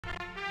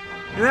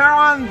They're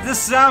on the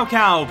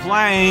SoCal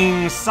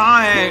playing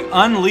Psy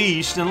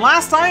Unleashed, and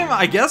last time,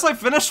 I guess I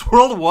finished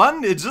World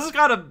 1, it just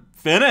got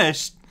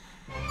finished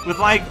with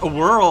like a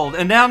world,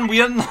 and then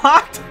we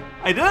unlocked,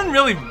 I didn't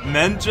really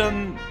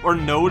mention or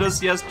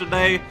notice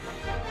yesterday,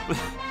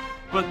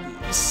 but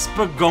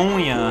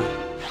Spagonia.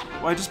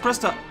 Well, I just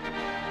pressed a,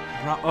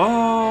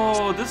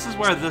 oh, this is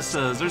where this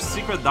is. There's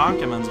secret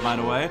documents, by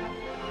the way.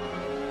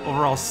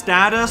 Overall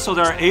status, so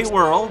there are 8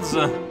 worlds,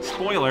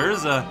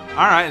 spoilers,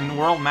 alright, and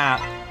world map.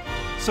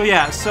 So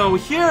yeah, so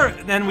here,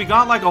 then we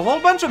got like a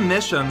whole bunch of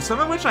missions, some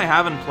of which I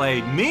haven't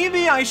played.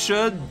 Maybe I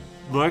should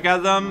look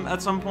at them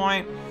at some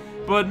point,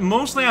 but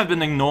mostly I've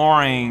been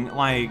ignoring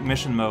like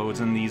mission modes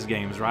in these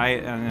games,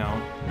 right? And you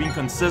know, being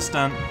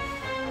consistent.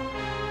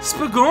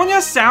 Spagonia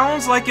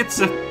sounds like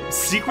it's a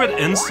secret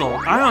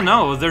insult. I don't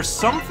know, there's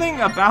something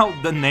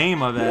about the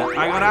name of it.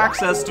 I got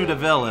access to the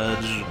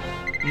village,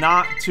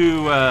 not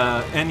to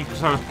any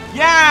sort of,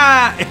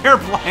 yeah,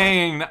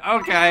 airplane,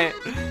 okay.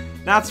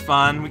 That's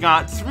fun. We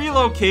got 3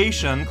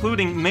 locations,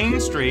 including Main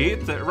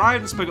Street,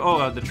 right in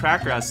oh, the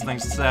tracker has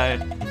things to say.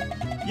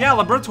 Yeah,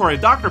 laboratory,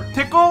 Dr.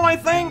 Pickle, I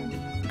think?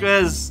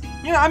 Because,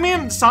 you know, I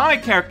mean,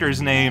 Sonic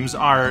characters' names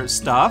are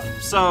stuff,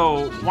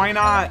 so why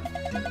not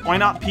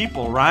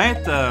people,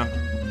 right?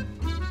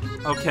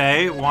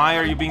 Okay, why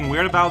are you being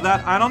weird about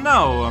that? I don't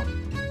know.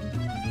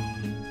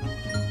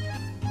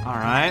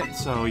 Alright,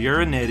 so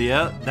you're an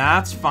idiot.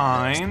 That's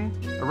fine.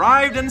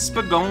 Arrived in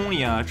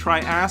Spagonia. Try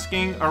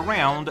asking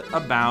around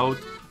about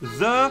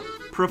the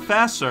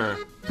professor.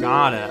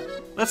 Got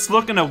it. Let's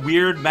look in a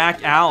weird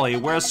back alley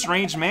where a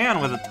strange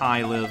man with a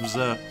tie lives.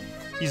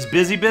 He's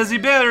busy.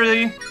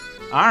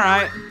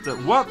 Alright.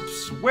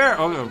 Whoops.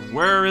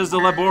 Where is the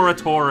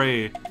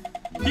laboratory?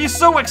 He's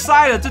so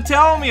excited to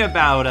tell me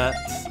about it.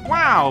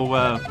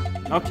 Wow.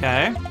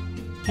 Okay.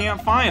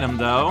 Can't find him,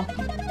 though.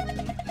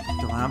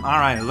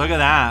 Alright, look at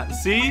that.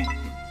 See?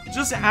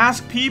 Just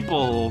ask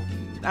people.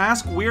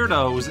 Ask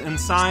weirdos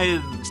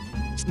inside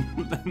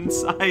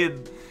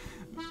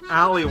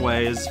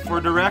alleyways for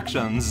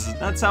directions.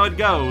 That's how it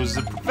goes.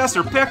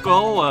 Professor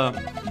Pickle,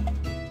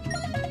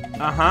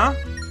 uh-huh.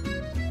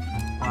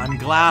 I'm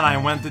glad I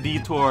went the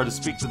detour to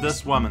speak to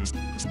this woman.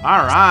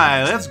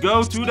 Alright, let's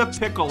go to the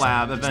Pickle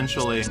Lab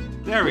eventually.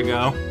 There we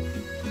go.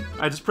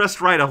 I just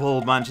pressed right a whole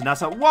bunch and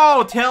that's how—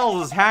 whoa,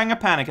 Tails is having a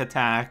panic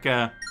attack.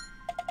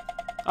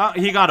 Oh,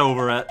 he got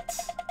over it.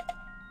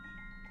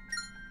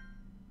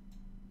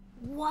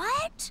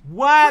 What?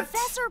 What?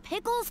 Professor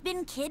Pickle's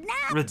been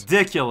kidnapped?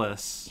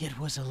 Ridiculous. It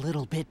was a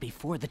little bit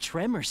before the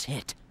tremors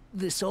hit.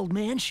 This old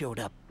man showed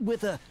up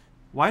with a...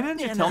 Why didn't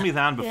you tell me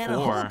that before? And a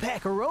whole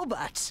pack of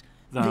robots.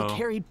 Though. They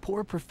carried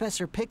poor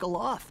Professor Pickle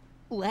off.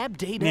 Lab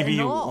data Maybe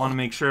and you all. want to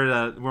make sure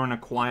that we're in a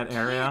quiet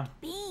area.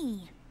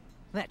 Be.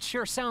 That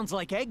sure sounds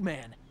like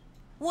Eggman.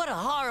 What a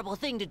horrible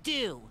thing to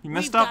do. He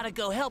messed We've up. gotta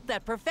go help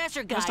that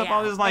professor guy Messed up out,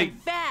 all his, like,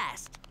 and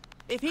fast.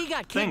 If he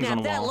got things on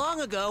kidnapped the that wall.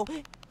 long ago,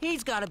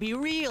 he's gotta be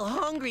real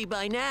hungry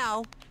by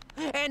now.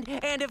 And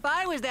if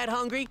I was that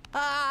hungry,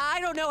 I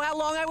don't know how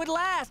long I would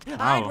last.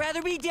 I'd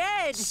rather be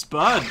dead.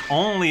 Spud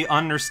only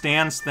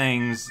understands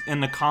things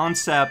in the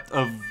concept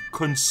of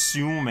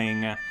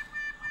consuming.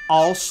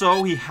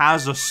 Also, he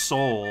has a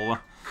soul.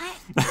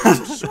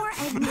 I'm sure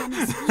Eggman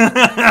is evil.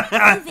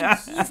 Even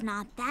he's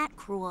not that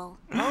cruel.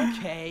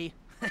 Okay.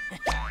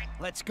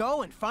 Let's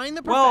go and find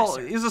the Well,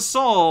 professor. he's a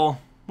soul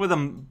with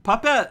a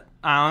puppet?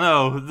 I don't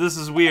know. This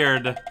is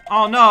weird.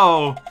 Oh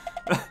no!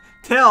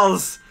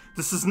 Tails,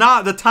 this is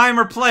not the time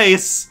or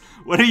place.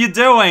 What are you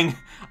doing?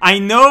 I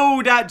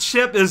know that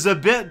chip is a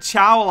bit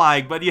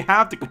Chow-like, but you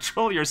have to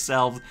control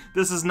yourselves.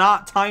 This is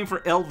not time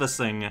for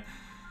Elvising.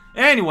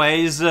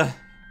 Anyways,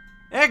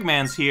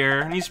 Eggman's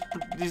here, and he's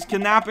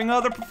kidnapping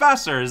other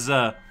professors.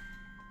 He'll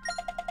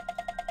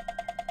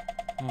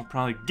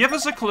probably give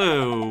us a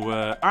clue.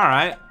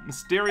 Alright,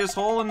 mysterious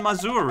hole in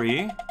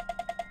Missouri.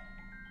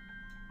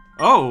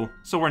 Oh,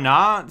 so we're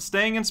not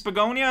staying in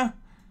Spagonia?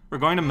 We're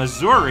going to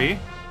Missouri.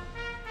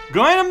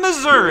 Going to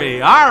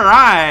Missouri,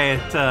 alright.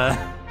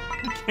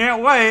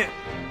 Can't wait.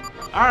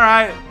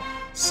 Alright,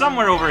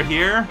 somewhere over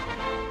here.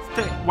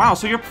 Wow,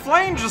 so your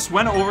plane just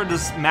went over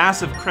this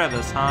massive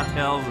crevice, huh,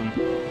 Tails, and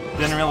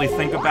didn't really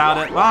think about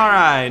it.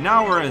 Alright,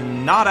 now we're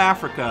in not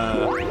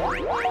Africa.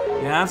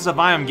 Yeah, that's the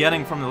vibe I'm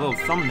getting from the little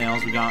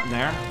thumbnails we got in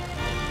there.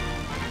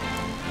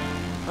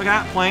 Look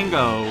at that plane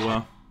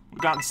go. We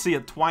got to see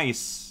it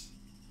twice.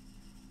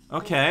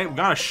 Okay, we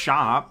got a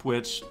shop,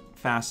 which,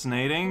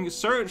 fascinating.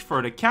 Search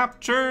for the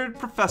captured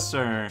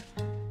professor.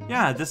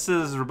 Yeah, this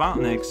is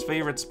Robotnik's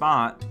favorite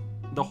spot.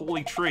 The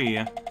Holy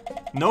Tree.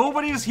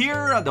 Nobody's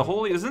here at the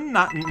Holy... Isn't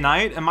that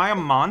night? Am I a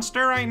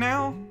monster right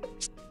now?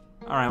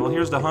 Alright, well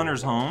here's the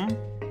hunter's home.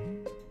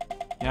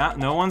 Yeah,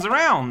 no one's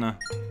around.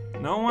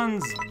 No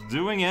one's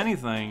doing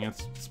anything.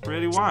 It's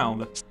pretty wild.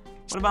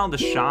 What about the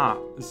shop?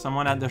 Is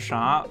someone at the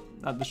shop?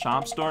 At the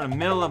shop store in the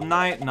middle of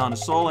night, not a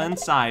soul in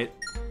sight.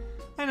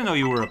 I didn't know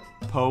you were a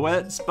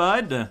poet,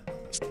 Spud.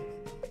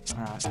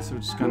 Alright, so we're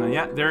just gonna...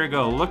 Yeah, there you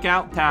go.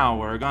 Lookout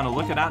Tower. We're gonna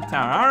look at that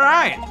tower.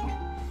 Alright!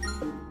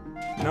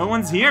 No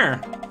one's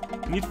here.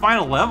 We need to find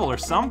a level or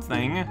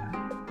something.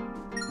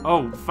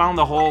 Oh, found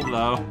the hole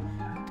though.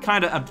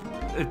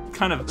 It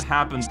kind of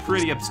happened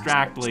pretty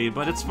abstractly,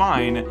 but it's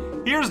fine.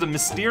 Here's the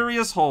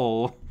mysterious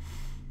hole.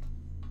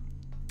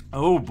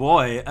 Oh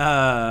boy,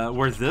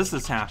 where this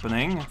is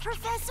happening.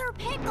 Professor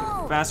Pickle!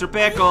 Professor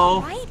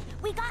Pickle! Right?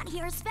 We got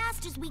here as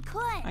fast as we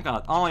could. I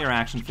got all your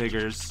action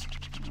figures.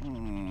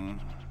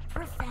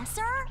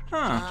 Professor?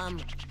 Huh.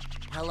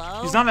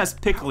 Hello? He's not as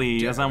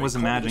pickly as I was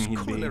imagining he'd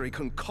be. Culinary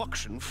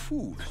concoction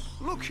food.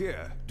 Look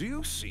here. Do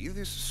you see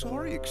this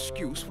sorry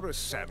excuse for a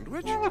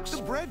sandwich? looks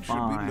The bread should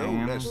fine. be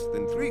no less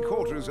than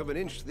 3/4 of an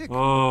inch thick. Oh.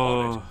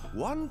 On it,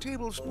 1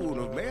 tablespoon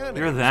of mayonnaise.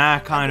 You're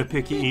that kind of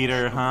picky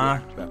eater,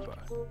 huh? Black pepper.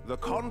 The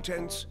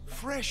contents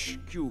fresh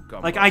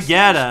cucumber. Like, I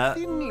get it,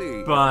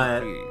 thinly,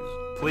 but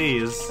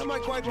please. please, Am I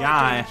quite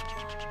guy.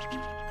 right?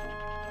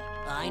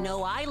 I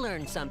know I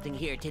learned something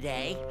here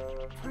today.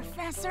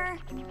 Professor,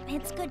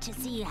 it's good to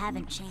see you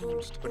haven't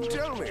changed. But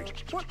tell me,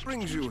 what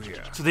brings you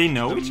here? Do they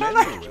know The each menu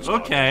other? is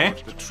hardly Okay.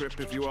 worth the trip,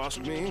 if you ask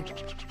me.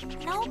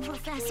 No,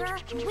 Professor.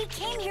 We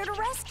came here to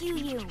rescue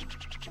you.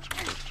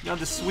 You got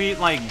the sweet,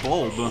 like,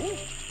 bulb.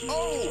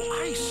 Oh,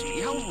 I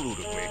see. How rude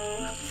of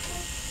me.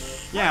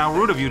 Yeah, how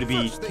rude of you to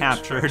be First things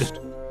captured. first,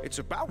 it's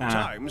about Nah,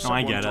 time no, I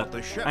someone get taught it.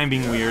 the chef I'm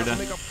being here weird. how to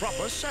make a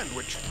proper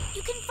sandwich.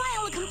 You can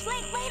file a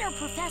complaint later,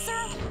 Professor.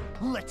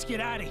 Let's get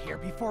out of here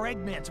before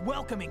Eggman's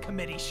welcoming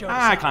committee shows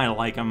I up. kind of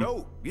like him.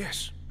 Oh,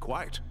 yes,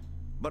 quite.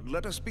 But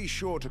let us be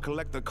sure to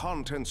collect the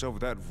contents of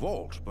that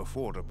vault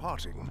before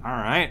departing. All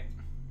right.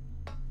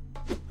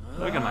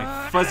 Look at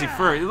my fuzzy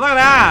fur. Look at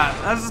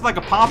that. That's just like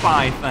a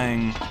Popeye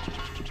thing.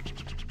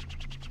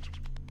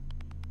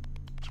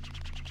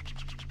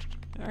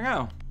 There we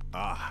go.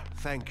 Ah,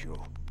 thank you.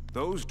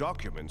 Those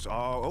documents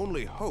are our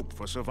only hope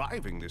for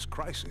surviving this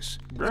crisis.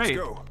 Great. Let's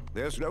go.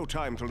 There's no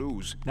time to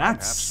lose. That I'm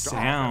half starved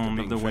after sound of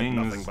being the fed wings.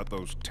 Nothing but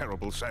those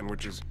terrible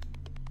sandwiches.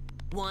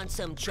 Want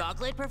some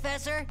chocolate,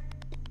 Professor?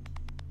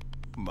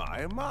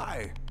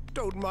 My.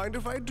 Don't mind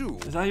if I do.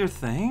 Is that your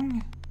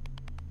thing?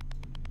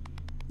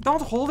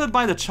 Don't hold it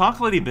by the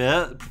chocolatey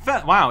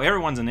bit. Wow,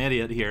 everyone's an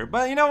idiot here.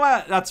 But you know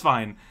what? That's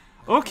fine.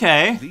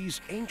 Okay.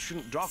 These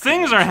ancient documents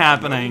Things are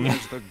happening. known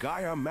as the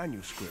Gaia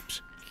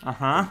manuscripts.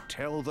 Uh-huh.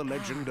 Tell the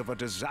legend of a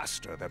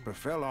disaster that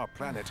befell our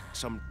planet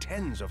some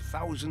tens of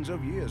thousands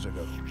of years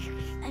ago.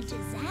 A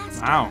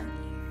disaster. Wow.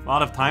 A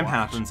lot of time Right.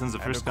 happened since the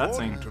And first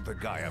according cutscene. to the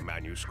Gaia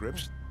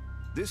manuscripts,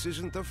 this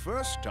isn't the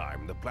first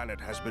time the planet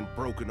has been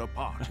broken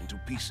apart into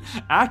pieces.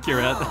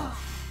 Accurate.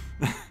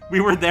 We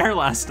were there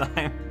last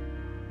time.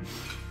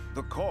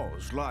 The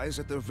cause lies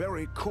at the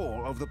very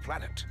core of the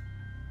planet.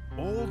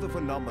 All the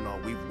phenomena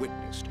we've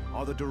witnessed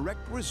are the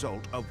direct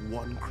result of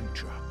one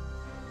creature.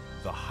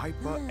 The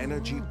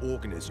hyper-energy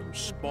organism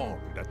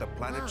spawned at the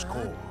planet's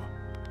core.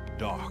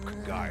 Dark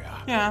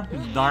Gaia. Yeah,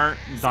 dark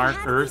So how do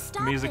we Earth,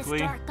 stop basically.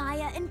 this Dark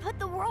Gaia and put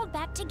the world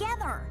back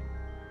together?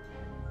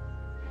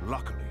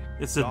 Luckily,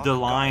 It's a Dark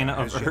Deline Gaia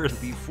of has yet Earth.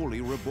 to be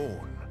fully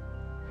reborn.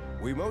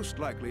 We most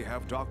likely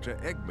have Dr.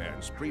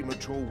 Eggman's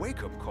premature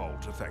wake-up call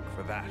to thank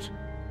for that.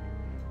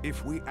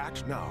 If we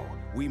act now,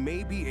 we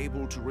may be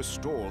able to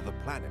restore the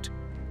planet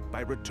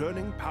by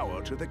returning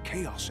power to the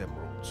Chaos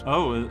Emeralds.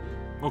 Oh,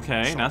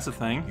 okay, So, that's a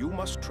thing. You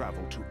must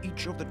travel to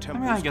each of the I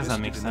temples guess that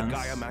listed makes in sense. the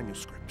Gaia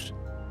manuscripts.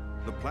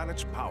 The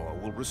planet's power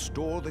will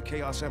restore the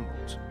Chaos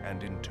Emeralds,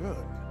 and in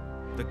turn,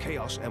 the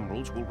Chaos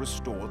Emeralds will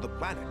restore the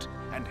planet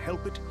and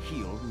help it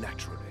heal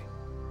naturally.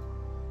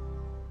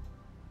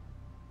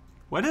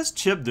 What is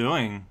Chip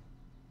doing?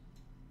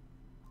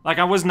 Like,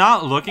 I was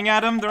not looking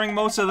at him during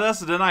most of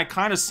this, and then I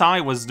kind of saw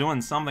he was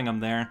doing something up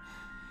there.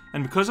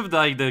 And because of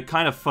the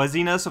kind of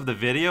fuzziness of the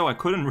video, I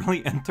couldn't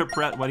really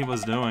interpret what he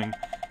was doing.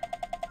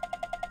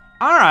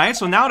 Alright,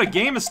 so now the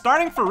game is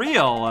starting for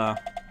real.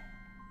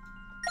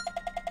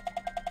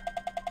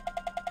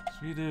 So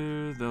we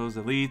do those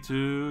that lead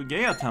to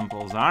Gaia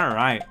temples.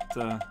 Alright.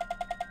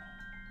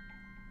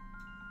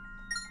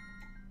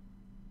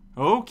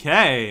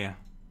 Okay.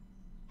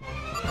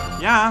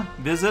 Yeah,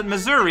 visit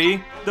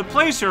Missouri, the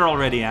place you're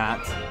already at.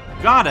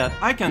 Got it,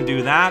 I can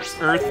do that,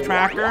 Earth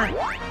Tracker.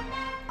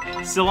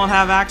 Still don't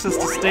have access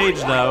to stage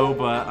though,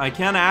 but I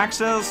can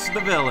access the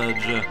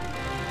village.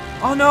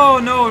 Oh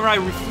no, right,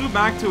 we flew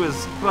back to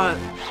his, but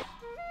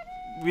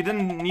we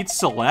didn't need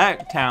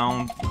select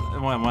town.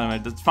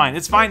 Wait, it's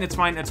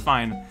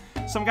fine.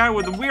 Some guy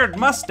with a weird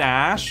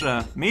mustache,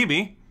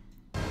 maybe.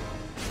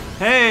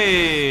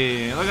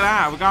 Hey, look at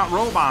that, we got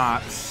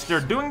robots.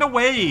 They're doing the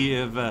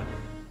wave.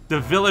 The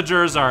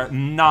villagers are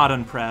not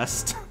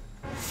impressed.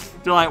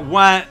 They're like,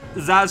 what?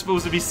 Is that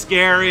supposed to be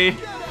scary?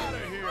 Get out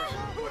of here!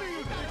 What are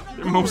you doing?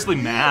 They're mostly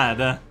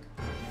mad.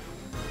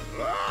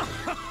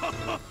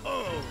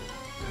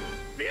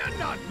 Fear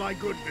not, my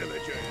good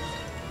villagers.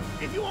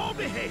 If you all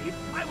behave,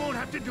 I won't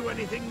have to do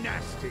anything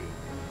nasty.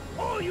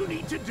 All you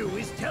need to do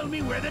is tell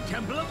me where the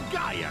Temple of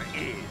Gaia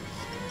is.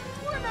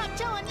 We're not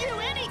telling you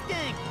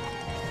anything!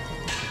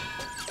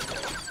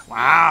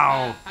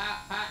 Wow.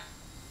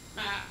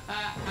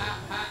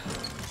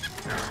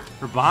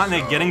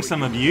 Robotnik getting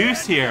some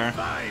abuse here.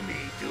 By me,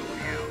 do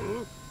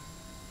you?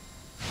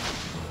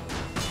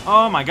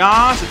 Oh my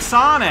gosh, it's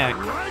Sonic!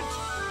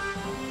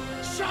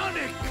 What?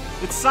 Sonic!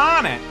 It's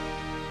Sonic!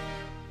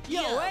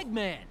 Yo,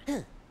 Eggman!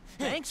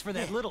 Thanks for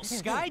that little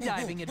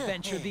skydiving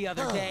adventure the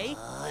other day.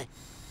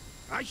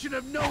 I should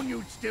have known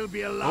you'd still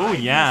be alive. Oh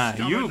yeah,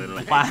 stubborn you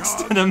little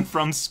blasted hedgehog. him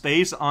from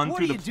space What onto are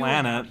the you doing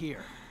out planet.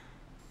 here?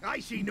 I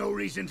see no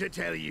reason to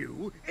tell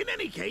you. In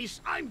any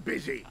case, I'm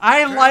busy.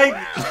 I like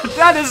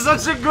that is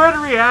such a good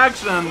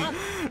reaction.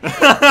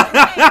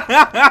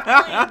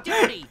 Playing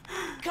dirty.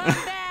 Come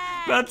back.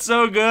 That's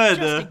so good.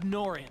 Just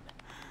ignore him.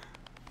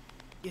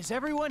 Is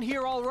everyone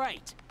here all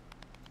right?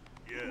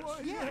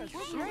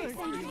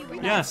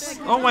 Yes.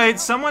 Oh wait,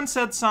 someone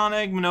said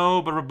Sonic.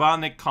 No, but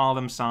Robotnik called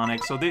him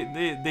Sonic, so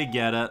they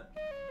get it.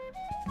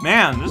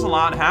 Man, there's a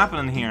lot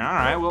happening here. All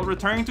right, well,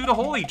 returning to the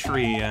Holy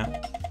Tree.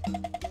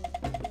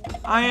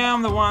 I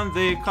am the one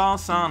they call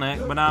Sonic.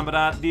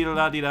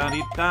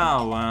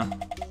 Ba-da-ba-da-dee-da-dee-da-dee-dow.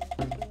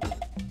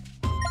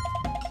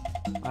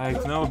 I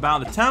know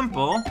about the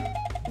temple.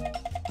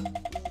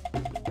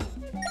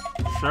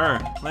 Sure,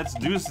 let's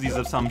do these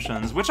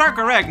assumptions, which are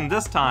correct in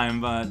this time,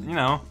 but, you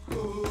know.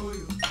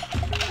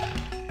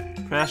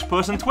 Press,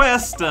 push, and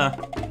twist.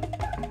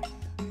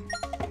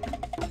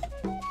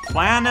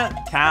 Planet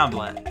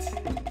tablet.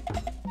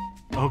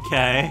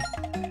 Okay.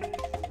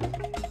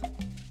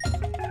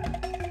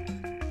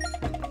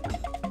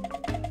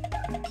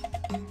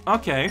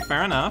 Okay,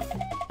 fair enough.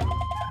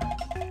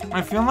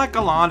 I feel like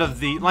a lot of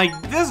the... Like,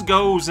 this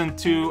goes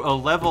into a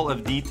level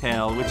of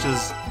detail, which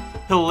is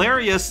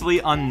hilariously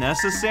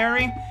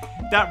unnecessary.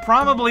 That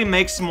probably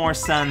makes more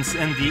sense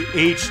in the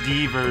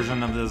HD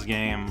version of this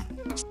game.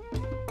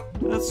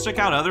 Let's check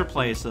out other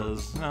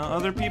places.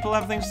 Other people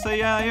have things to say,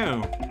 yeah,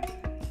 you.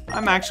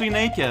 I'm actually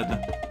naked.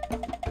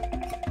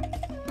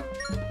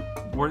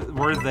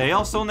 Were they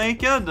also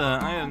naked?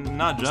 I am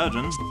not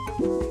judging.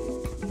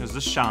 There's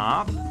the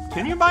shop.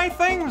 Can you buy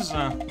things?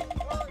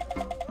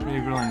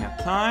 Regrilling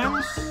at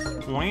times.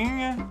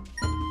 Boing.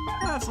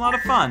 That's a lot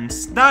of fun.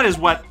 That is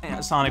what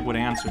Sonic would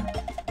answer.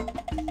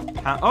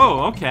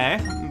 Oh, okay.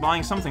 I'm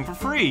buying something for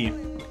free.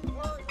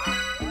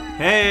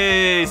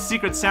 Hey,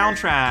 secret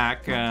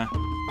soundtrack.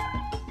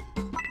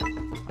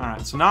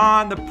 Alright, so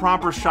not the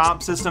proper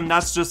shop system.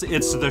 That's just,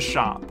 it's the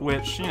shop,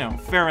 which, you know,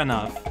 fair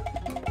enough.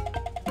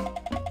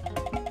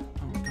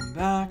 Come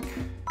back.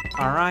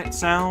 Alright,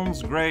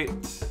 sounds great.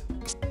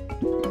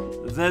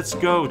 Let's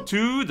go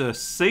to the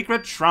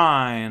sacred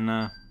shrine.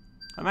 I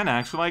might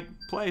actually, like,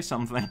 play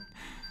something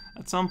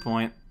at some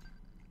point.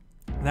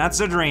 That's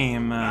a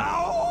dream.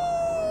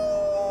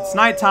 It's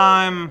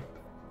nighttime.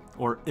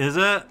 Or is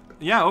it?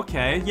 Yeah,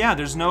 okay. Yeah,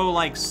 there's no,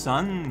 like,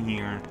 sun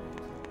here.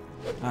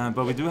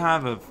 But we do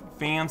have a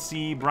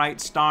fancy, bright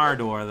star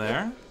door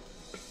there.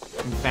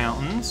 And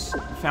fountains.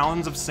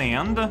 Fountains of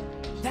sand.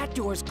 That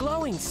door's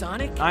glowing,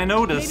 Sonic. I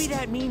noticed. Maybe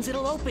that means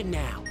it'll open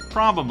now.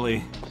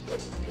 Probably.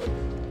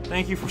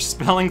 Thank you for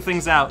spelling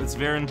things out. It's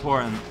very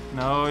important.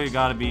 No, you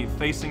gotta be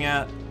facing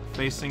it,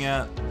 facing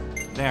it.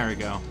 There we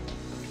go.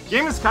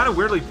 Game is kind of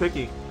weirdly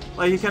picky.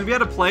 Like, you can be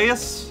at a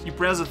place, you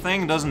press a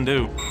thing, it doesn't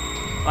do.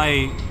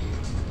 Like,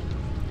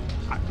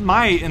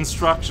 my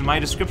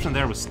description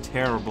there was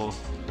terrible.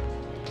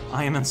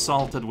 I am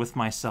insulted with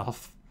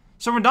myself.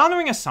 So we're not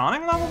doing a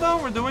Sonic level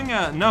though? We're doing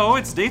a... No,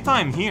 it's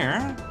daytime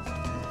here.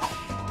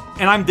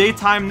 And I'm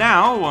daytime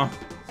now.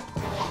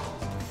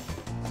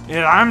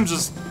 Yeah, I'm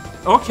just...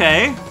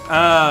 Okay.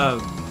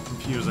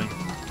 Confusing.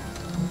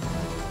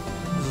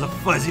 This is a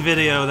fuzzy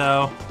video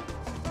though.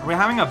 Are we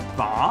having a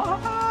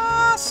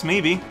boss?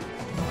 Maybe.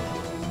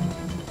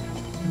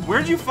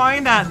 Where'd you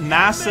find that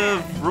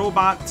massive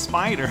robot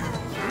spider?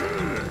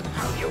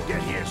 How'd you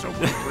get here so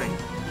quickly?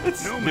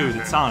 Dude,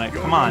 it's Sonic.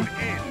 Come on.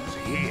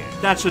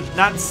 That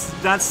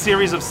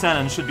series of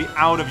sentences should be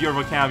out of your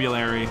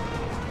vocabulary.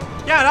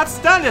 Yeah,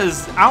 that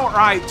is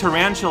outright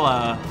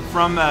Tarantula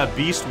from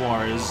Beast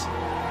Wars.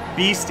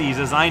 Beasties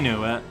as I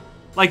knew it.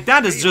 Like,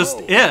 that is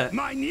just it.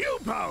 My new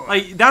power.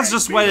 Like, that's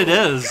just what it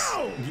is.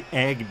 Go. The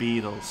egg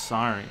beetle,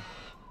 sorry.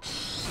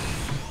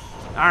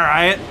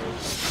 Alright.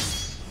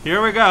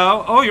 Here we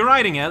go. Oh, you're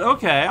riding it.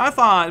 Okay, I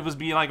thought it would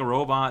be like a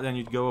robot, then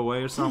you'd go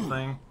away or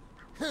something.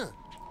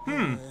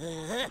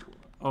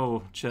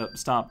 Oh, Chip,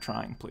 stop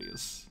trying,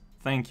 please.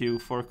 Thank you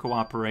for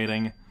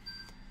cooperating.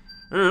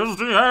 Here's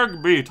the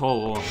egg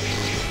beetle.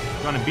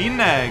 Gonna beat an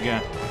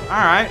egg.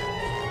 Alright.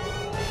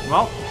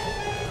 Well,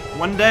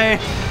 one day,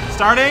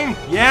 starting?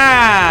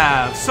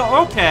 Yeah! So,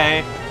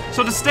 okay.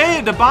 So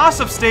the boss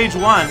of stage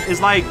 1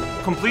 is like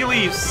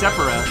completely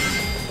separate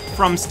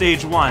from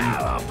stage 1.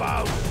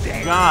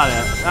 Got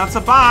it. That's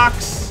a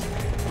box.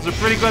 Those are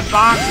pretty good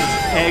boxes,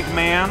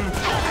 Eggman.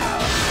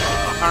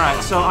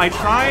 Alright, so I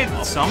tried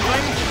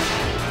something.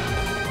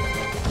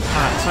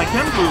 Alright, so I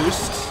can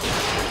boost.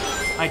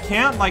 I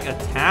can't, like,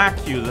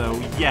 attack you, though,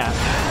 yet.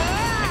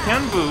 I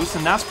can boost,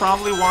 and that's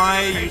probably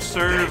why you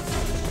serve...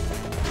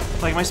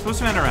 Like, am I supposed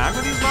to interact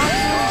with these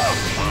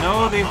boxes?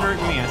 No, they hurt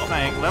me, I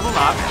think. Level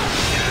up.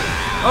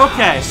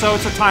 Okay, so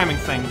it's a timing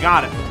thing.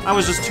 Got it. I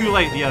was just too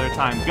late the other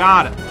time.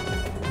 Got it.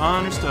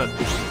 Understood.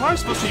 Am I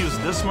supposed to use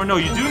this more? No,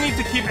 you do need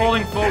to keep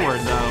holding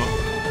forward, though.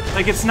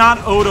 Like, it's not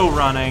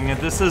auto-running.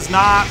 This is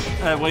not...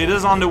 well, it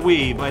is on the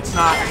Wii, but it's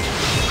not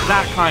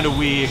that kind of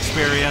Wii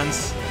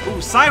experience.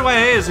 Ooh,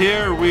 sideways,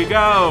 here we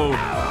go.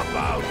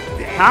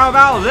 How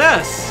about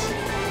this?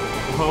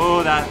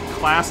 Oh, that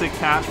classic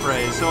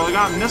catchphrase. So we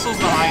got missiles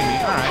behind me.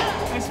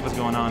 Alright, I see what's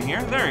going on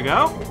here. There you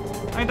go.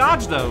 I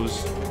dodged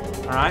those.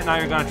 Alright, now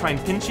you're gonna try and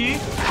pinchy.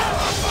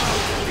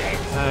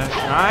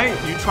 Alright,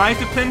 you tried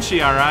to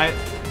pinchy, alright.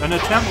 An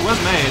attempt was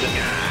made.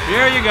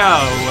 Here you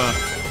go.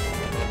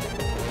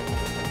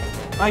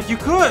 Like, you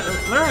could,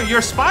 literally,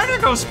 your spider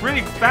goes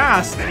pretty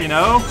fast, you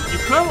know? You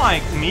could,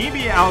 like,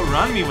 maybe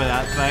outrun me with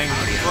that thing.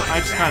 Well, I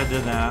just kind of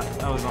did that.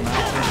 That was on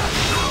accident.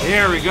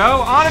 Here we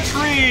go, on a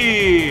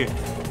tree!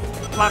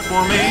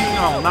 Platforming,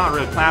 oh, not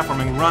really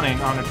platforming,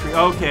 running on a tree.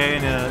 Okay,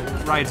 and it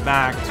rides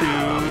back to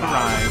the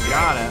right.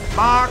 Got it.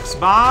 Box,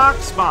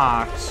 box,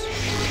 box.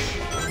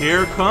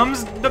 Here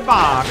comes the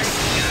box.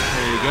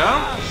 There you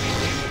go.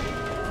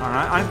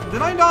 Alright,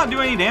 did I not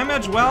do any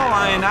damage? Well,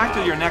 I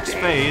enacted your next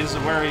phase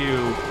where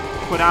you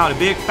put out a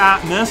big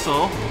fat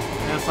missile.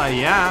 And it's like,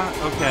 yeah,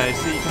 okay,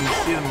 so you can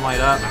see them light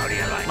up.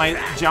 My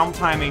jump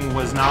timing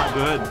was not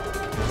good.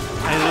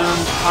 I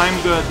didn't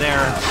time good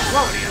there.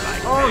 Whoa!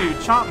 Oh, you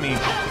chopped me.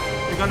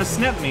 You're gonna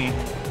snip me.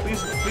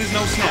 Please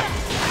no snip.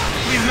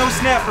 Please no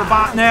snip for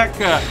Botneck.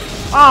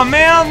 Oh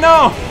man,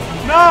 no!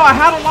 No, I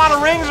had a lot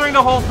of rings during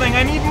the whole thing.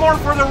 I need more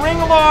for the Ring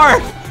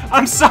Lord.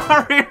 I'm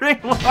sorry, Ring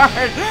Lord.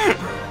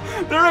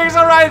 The rings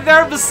are right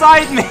there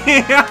beside me.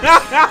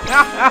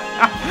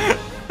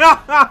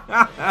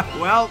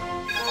 Well,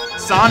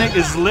 Sonic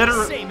is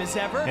literally... Same as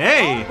ever.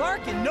 Hey! All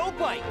bark and no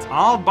bite.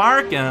 All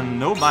bark and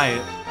no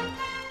bite.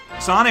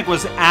 Sonic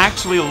was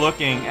actually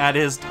looking at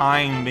his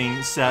time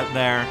being set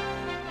there.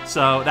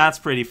 So, that's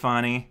pretty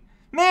funny.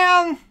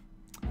 Man!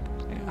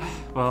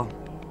 Well,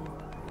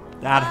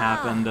 that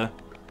happened.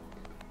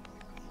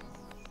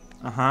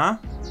 Uh-huh.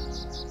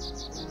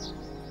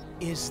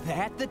 Is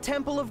that the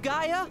Temple of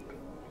Gaia?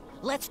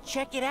 Let's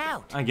check it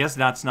out. I guess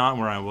that's not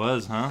where I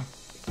was, huh?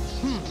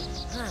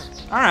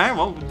 Alright,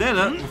 well, we did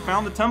it. We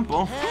found the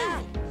temple.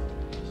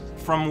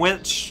 From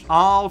which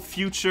all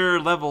future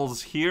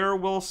levels here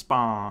will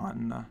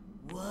spawn.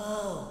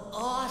 Whoa,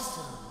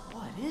 awesome.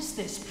 What is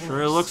this place?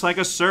 Sure looks like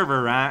a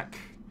server rack.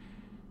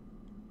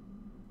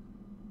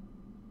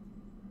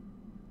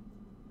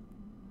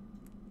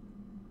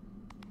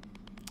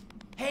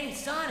 Hey,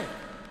 Sonic.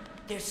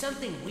 There's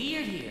something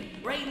weird here,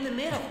 right in the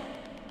middle.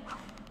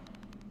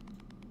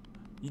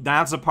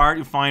 That's the part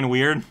you find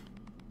weird?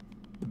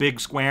 The big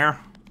square?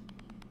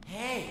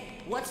 Hey,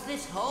 what's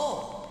this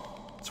hole?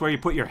 It's where you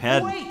put your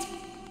head. Wait!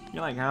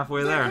 You're like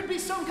halfway There there. could be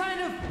some kind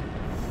of...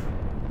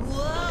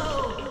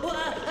 Whoa!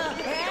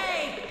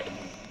 Hey!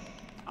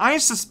 I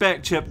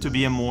suspect Chip to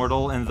be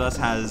immortal and thus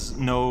has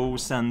no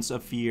sense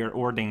of fear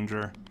or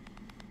danger.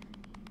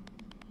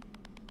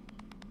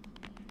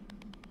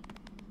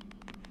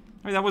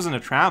 I mean, that wasn't a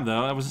trap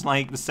though, that was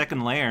like the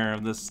second layer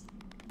of this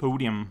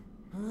podium.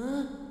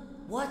 Huh?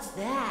 What's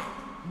that?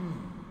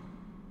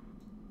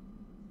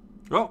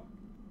 Oh!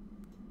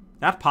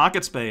 That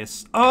pocket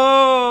space.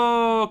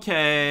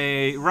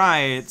 Okay,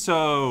 right,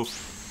 so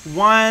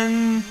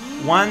one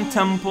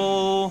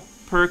temple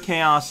per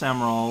Chaos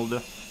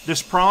Emerald.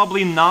 There's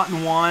probably not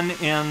one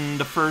in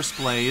the first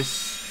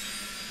place.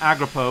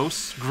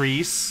 Agripos,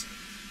 Greece.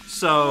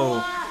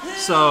 So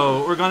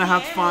we're gonna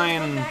have to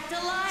find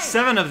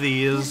 7 of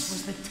these. This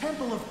was the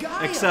Temple of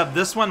Gaia. Except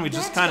this one we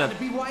just kind of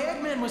be why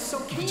Eggman was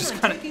so keen just on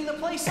kind taking the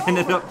place of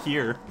ended over. up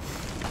here.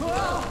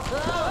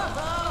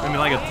 Maybe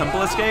like a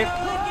temple escape?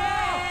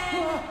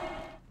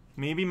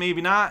 Maybe,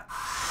 maybe not.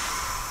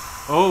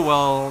 Oh,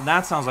 well,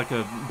 that sounds like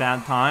a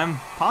bad time.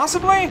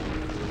 Possibly?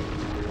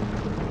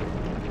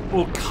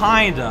 Well,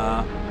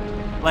 kinda.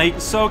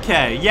 Like, so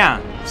okay, yeah.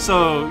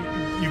 So,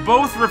 you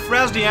both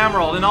refresh the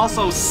emerald and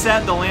also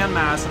set the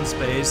landmass in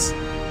space.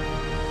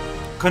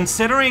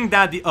 Considering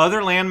that the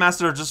other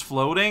landmasses are just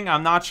floating,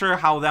 I'm not sure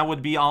how that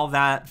would be all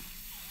that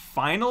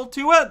final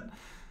to it.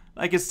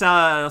 Like, it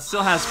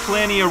still has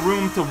plenty of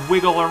room to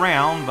wiggle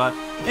around, but...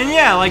 And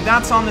yeah, like,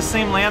 that's on the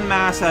same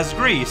landmass as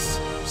Greece.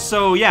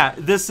 So yeah,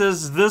 this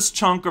is this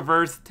chunk of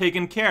Earth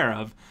taken care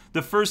of.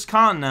 The first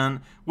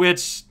continent,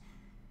 which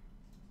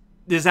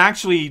is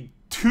actually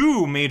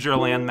 2 major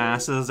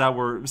landmasses that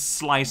were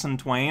sliced in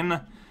twain.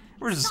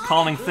 We're just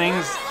calling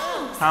things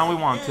how we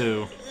want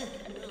to.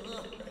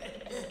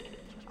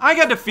 I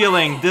get the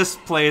feeling this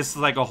plays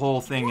like a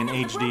whole thing in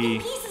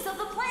HD.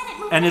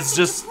 And it's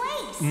just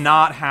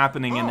not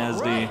happening in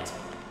SD. Right.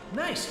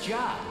 Nice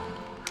job.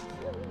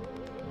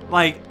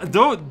 Like,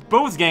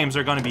 both games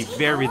are going to be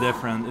very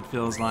different, it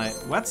feels like.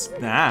 What's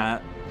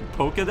that?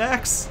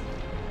 Pokedex?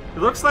 It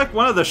looks like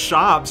one of the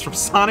shops from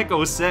Sonic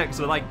 06,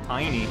 but like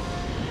tiny.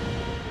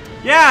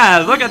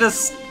 Yeah, look at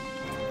this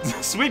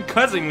sweet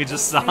cousin we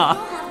just You'll saw.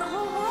 have the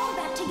whole world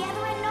back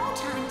together in no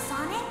time,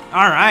 Sonic.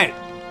 Alright.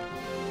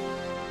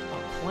 A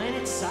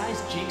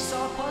planet-sized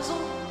jigsaw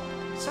puzzle?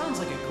 Sounds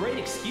like a great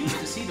excuse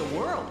to see the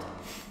world.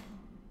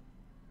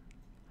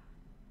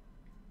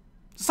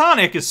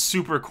 Sonic is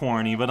super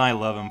corny, but I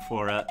love him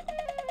for it.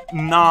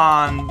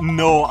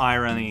 no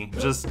irony,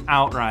 just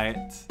outright.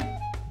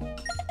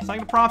 It's like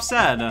the prof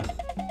said.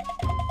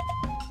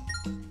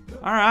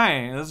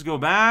 Alright, let's go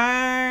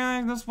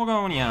back. This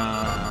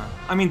Begonia.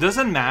 I mean, does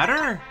it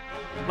matter?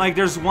 Like,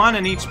 there's one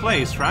in each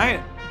place, right?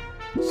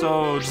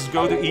 So, just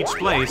go to each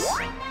place.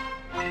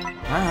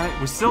 Alright,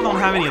 we still don't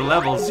have any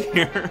levels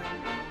here.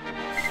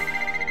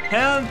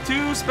 Head to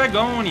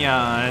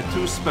Spagonia. To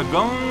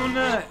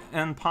Spagone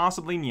and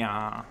possibly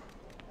Nya.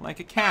 Like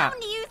a cat.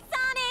 Found you,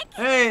 Sonic!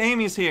 Hey,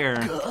 Amy's here.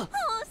 Oh,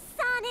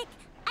 Sonic!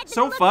 I've been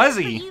So looking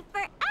fuzzy. for you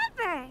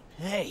forever.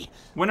 Hey.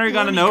 When are you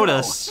gonna let me go.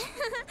 notice?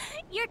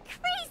 You're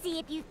crazy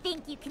if you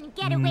think you can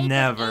get away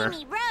Never. from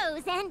Amy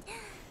Rose and...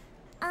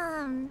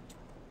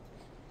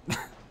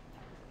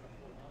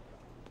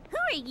 Who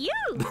are you?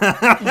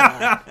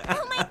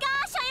 Oh my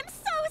gosh, I am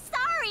so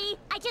sorry!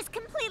 I just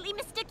completely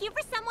mistook you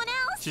for someone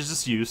else. She's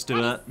just used to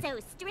it. That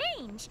is so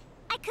strange.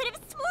 I could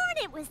have sworn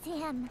it was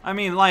him. I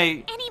mean,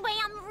 like, Anyway,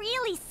 I'm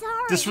really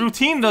sorry. this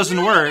routine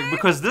doesn't work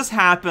because this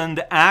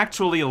happened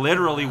actually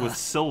literally with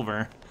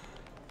Silver.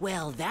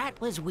 Well, that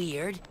was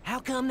weird. How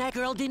come that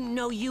girl didn't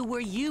know you were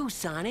you,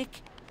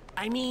 Sonic?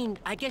 I mean,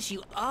 I guess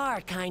you are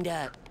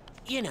kinda,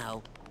 you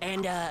know,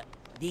 and,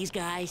 these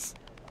guys.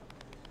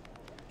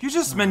 You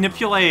just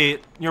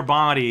manipulate your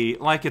body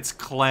like it's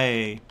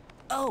clay.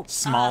 Oh,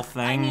 Small I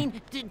thing.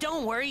 mean,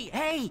 don't worry.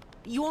 Hey,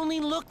 you only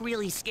look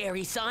really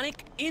scary,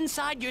 Sonic.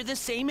 Inside, you're the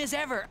same as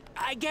ever.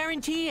 I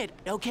guarantee it,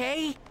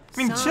 okay? I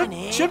mean,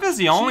 Sonic, Chip is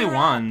the only cheer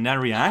one up. that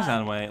reacts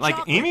that way. Like,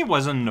 Chocolate. Amy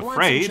wasn't Want some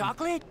afraid.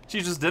 chocolate?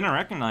 She just didn't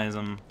recognize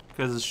him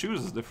because his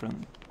shoes is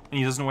different. And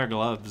he doesn't wear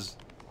gloves.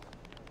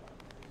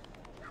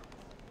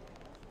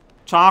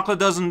 Chocolate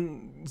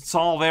doesn't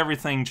solve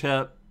everything,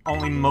 Chip.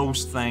 Only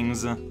most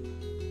things.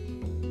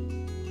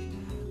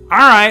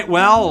 Alright,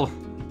 well...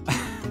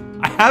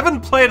 I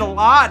haven't played a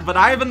lot, but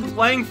I've been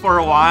playing for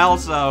a while,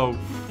 so...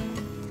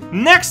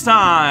 Next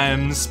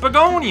time,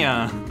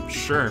 Spagonia!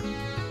 Sure.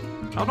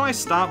 How do I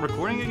stop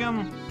recording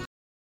again?